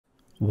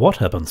What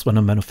happens when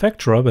a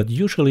manufacturer that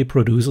usually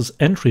produces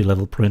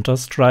entry-level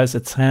printers tries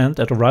its hand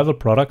at a rival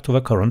product to the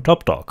current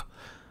top dog?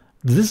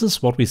 This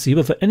is what we see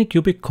with the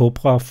Anycubic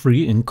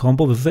Kobra3 in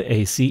combo with the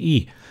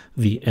ACE,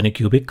 the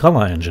Anycubic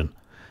color engine.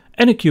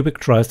 Anycubic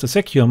tries to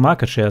secure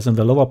market shares in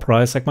the lower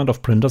price segment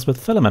of printers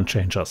with filament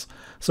changers,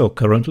 so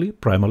currently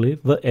primarily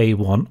the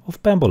A1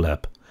 of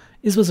Bambulab.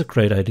 Is this a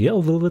great idea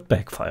or will it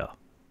backfire?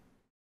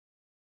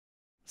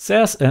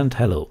 Says and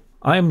hello,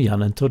 I am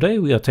Jan and today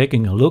we are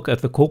taking a look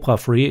at the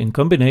Kobra3 in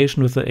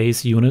combination with the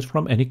ACE unit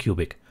from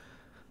Anycubic.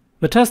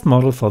 The test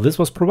model for this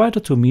was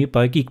provided to me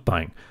by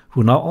Geekbuying,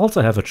 who now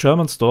also have a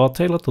German store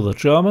tailored to the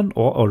German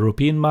or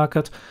European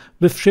market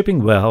with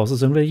shipping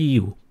warehouses in the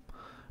EU.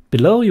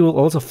 Below you will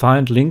also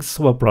find links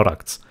to our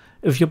products.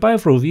 If you buy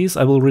through these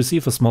I will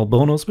receive a small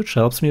bonus which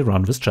helps me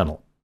run this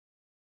channel.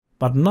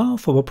 But now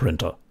for the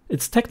printer.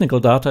 Its technical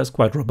data is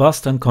quite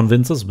robust and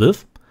convinces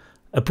with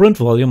a print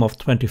volume of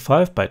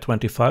 25 by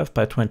 25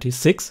 by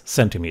 26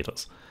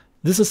 centimeters.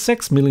 This is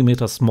 6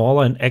 mm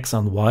smaller in X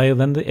and Y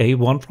than the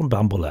A1 from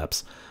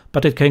Bambulab,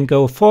 but it can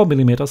go 4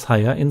 mm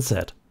higher in Z.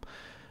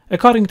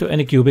 According to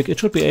Anycubic, it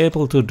should be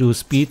able to do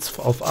speeds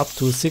of up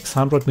to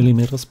 600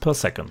 mm per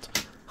second.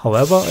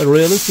 However, a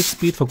realistic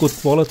speed for good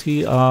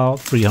quality are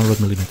 300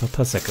 mm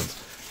per second,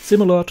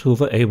 similar to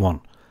the A1.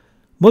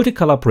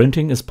 Multicolor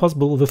printing is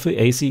possible with the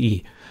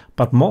ACE,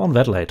 but more on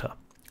that later.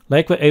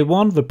 Like the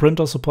A1, the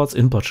printer supports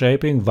input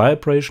shaping,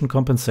 vibration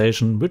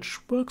compensation, which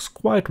works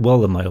quite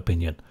well in my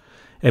opinion.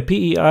 A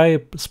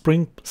PEI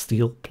spring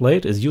steel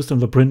plate is used in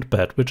the print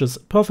bed, which is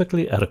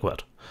perfectly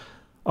adequate.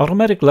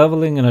 Automatic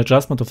leveling and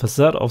adjustment of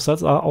facet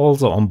offsets are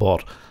also on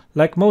board,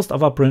 like most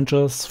other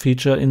printers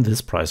feature in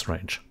this price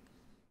range.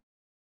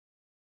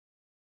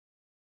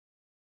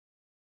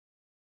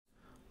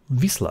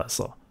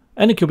 V-Slicer.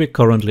 Anycubic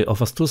currently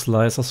offers two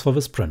slicers for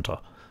this printer.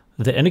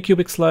 The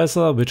Anycubic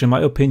slicer, which in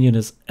my opinion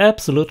is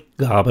absolute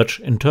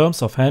garbage in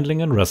terms of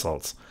handling and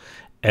results,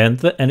 and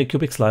the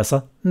Anycubic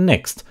slicer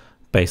Next,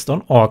 based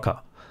on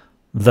Orca.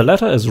 The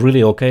latter is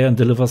really okay and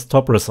delivers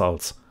top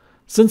results.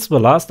 Since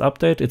the last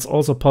update it's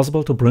also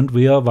possible to print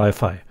via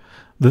Wi-Fi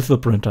with the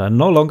printer and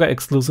no longer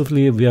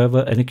exclusively via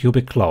the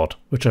Anycubic cloud,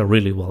 which I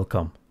really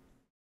welcome.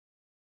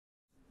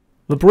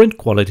 The print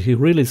quality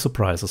really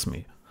surprises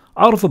me.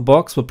 Out of the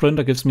box the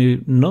printer gives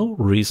me no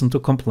reason to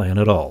complain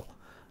at all.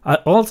 I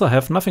also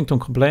have nothing to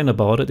complain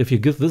about it if you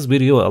give this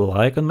video a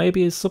like and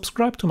maybe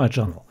subscribe to my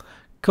channel.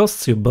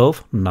 Costs you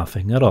both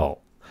nothing at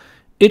all.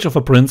 Each of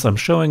the prints I'm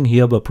showing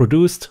here were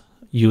produced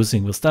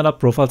using the standard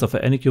profiles of the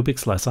Anycubic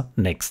slicer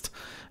Next,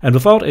 and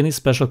without any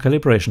special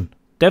calibration.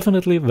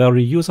 Definitely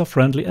very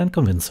user-friendly and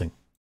convincing.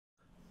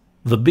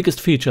 The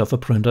biggest feature of the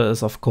printer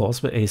is of course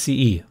the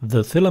ACE,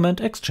 the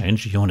filament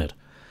exchange unit.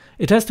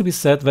 It has to be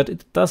said that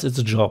it does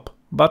its job,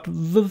 but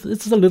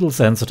it's a little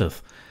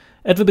sensitive.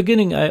 At the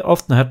beginning I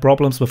often had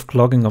problems with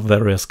clogging of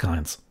various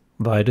kinds.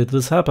 Why did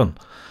this happen?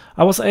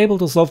 I was able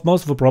to solve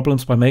most of the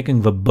problems by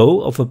making the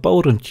bow of the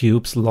Bowden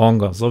tubes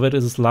longer so that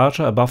it is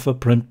larger above the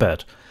print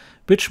bed,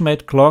 which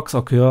made clogs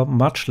occur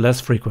much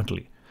less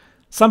frequently.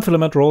 Some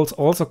filament rolls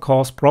also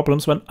cause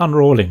problems when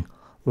unrolling,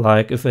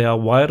 like if they are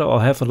wider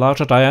or have a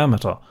larger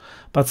diameter,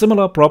 but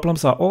similar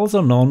problems are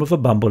also known with the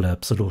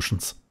Bambulab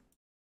solutions.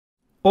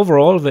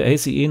 Overall, the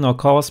ACE now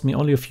causes me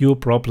only a few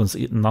problems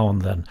now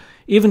and then,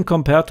 even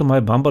compared to my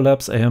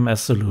Bambulab's AMS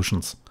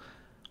solutions.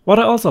 What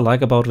I also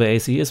like about the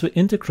ACE is the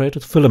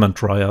integrated filament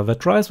dryer that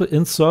dries the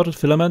inserted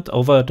filament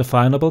over a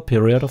definable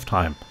period of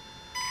time.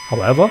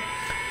 However,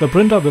 the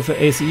printer with the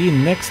ACE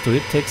next to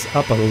it takes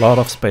up a lot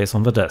of space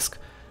on the desk.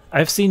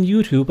 I've seen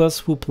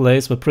YouTubers who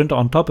place the printer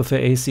on top of the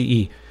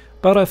ACE,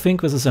 but I think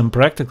this is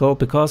impractical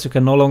because you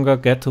can no longer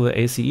get to the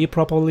ACE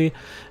properly,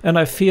 and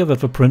I fear that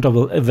the printer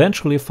will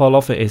eventually fall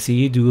off the ACE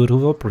due to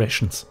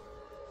vibrations.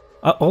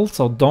 I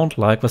also don't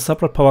like the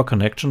separate power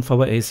connection for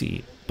the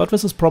ACE, but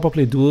this is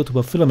probably due to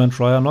the filament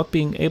dryer not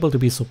being able to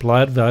be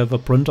supplied via the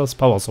printer's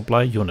power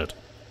supply unit.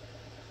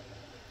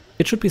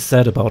 It should be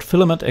said about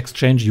filament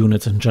exchange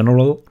units in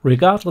general,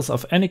 regardless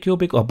of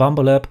Anycubic or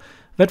Bambulab,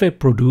 that they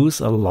produce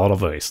a lot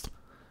of waste.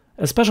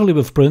 Especially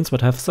with prints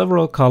that have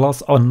several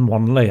colors on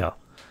one layer.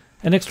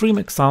 An extreme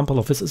example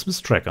of this is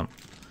this Dragon,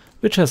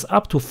 which has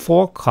up to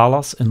 4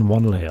 colors in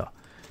one layer.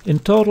 In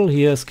total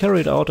he has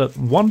carried out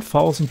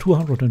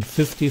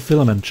 1250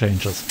 filament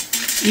changes,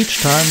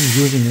 each time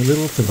using a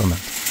little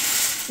filament.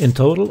 In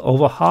total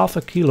over half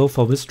a kilo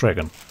for this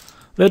Dragon.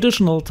 The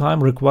additional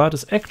time required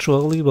is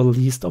actually the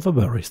least of the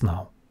worries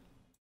now.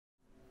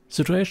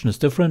 Situation is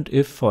different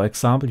if, for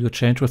example, you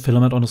change the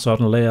filament on a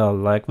certain layer,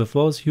 like with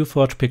those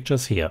Hueforges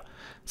pictures here.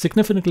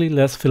 Significantly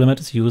less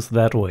filament is used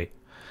that way.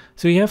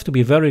 So you have to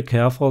be very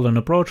careful and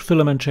approach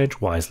filament change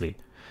wisely.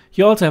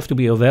 You also have to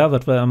be aware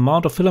that the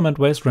amount of filament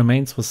waste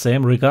remains the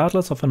same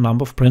regardless of the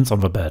number of prints on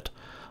the bed.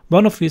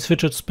 One of these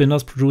fidget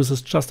spinners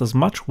produces just as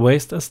much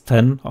waste as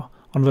 10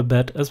 on the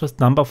bed as the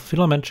number of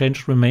filament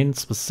changes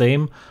remains the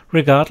same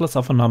regardless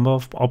of the number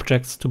of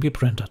objects to be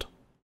printed.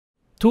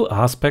 Two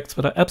aspects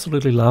that I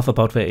absolutely love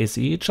about the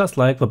ACE, just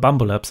like the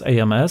Bambulab's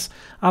AMS,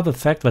 are the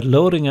fact that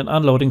loading and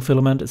unloading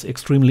filament is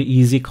extremely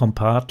easy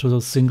compared to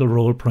the single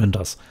roll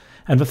printers,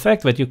 and the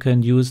fact that you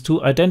can use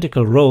two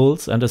identical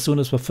rolls and as soon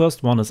as the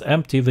first one is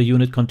empty the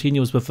unit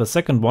continues with the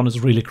second one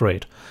is really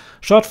great.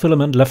 Short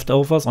filament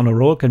leftovers on a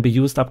roll can be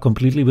used up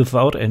completely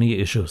without any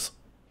issues.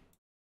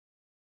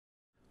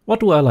 What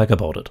do I like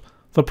about it?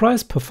 The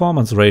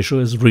price-performance ratio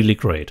is really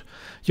great.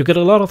 You get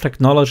a lot of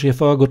technology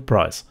for a good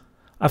price.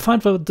 I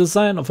find the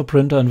design of the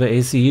printer in the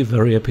ACE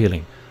very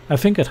appealing. I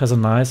think it has a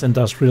nice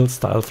industrial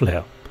style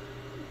flair.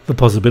 The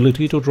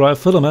possibility to dry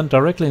filament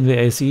directly in the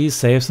ACE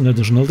saves an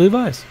additional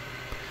device.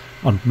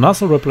 And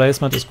nozzle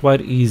replacement is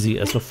quite easy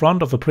as the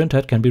front of the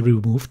printhead can be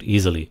removed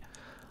easily.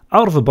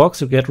 Out of the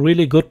box you get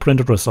really good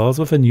printed results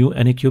with a new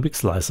Anycubic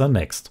slicer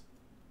next.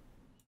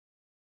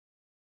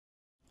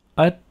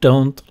 I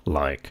don't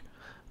like.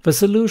 The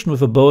solution with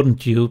the Bowden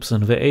tubes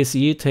in the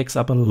ACE takes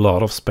up a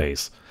lot of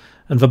space.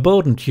 And the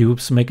Bowden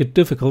tubes make it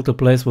difficult to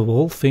place the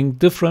whole thing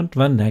different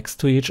than next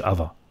to each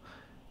other.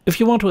 If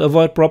you want to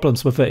avoid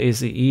problems with the ACE,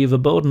 the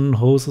Bowden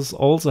hoses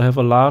also have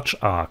a large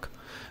arc,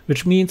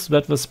 which means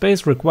that the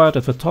space required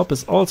at the top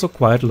is also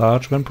quite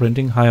large when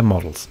printing higher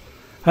models.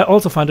 I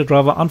also find it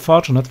rather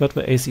unfortunate that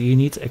the ACE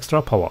needs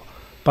extra power,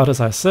 but as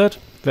I said,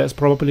 there is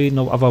probably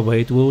no other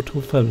way to go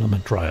to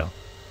filament dryer.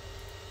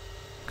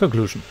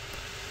 Conclusion.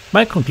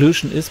 My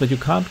conclusion is that you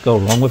can't go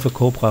wrong with a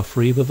Kobra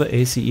 3 with the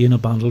ACE in a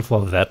bundle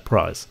for that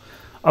price.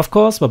 Of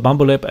course, the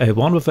Bambulab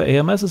A1 with the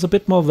AMS is a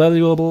bit more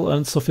valuable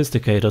and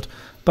sophisticated,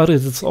 but it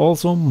is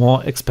also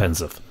more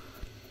expensive.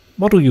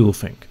 What do you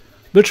think?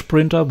 Which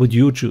printer would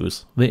you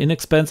choose, the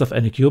inexpensive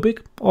Anycubic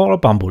or a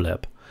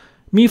Bambulab?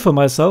 Me for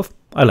myself,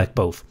 I like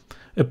both.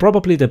 It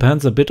probably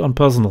depends a bit on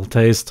personal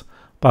taste,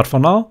 but for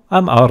now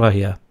I'm outta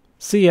here.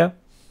 See ya!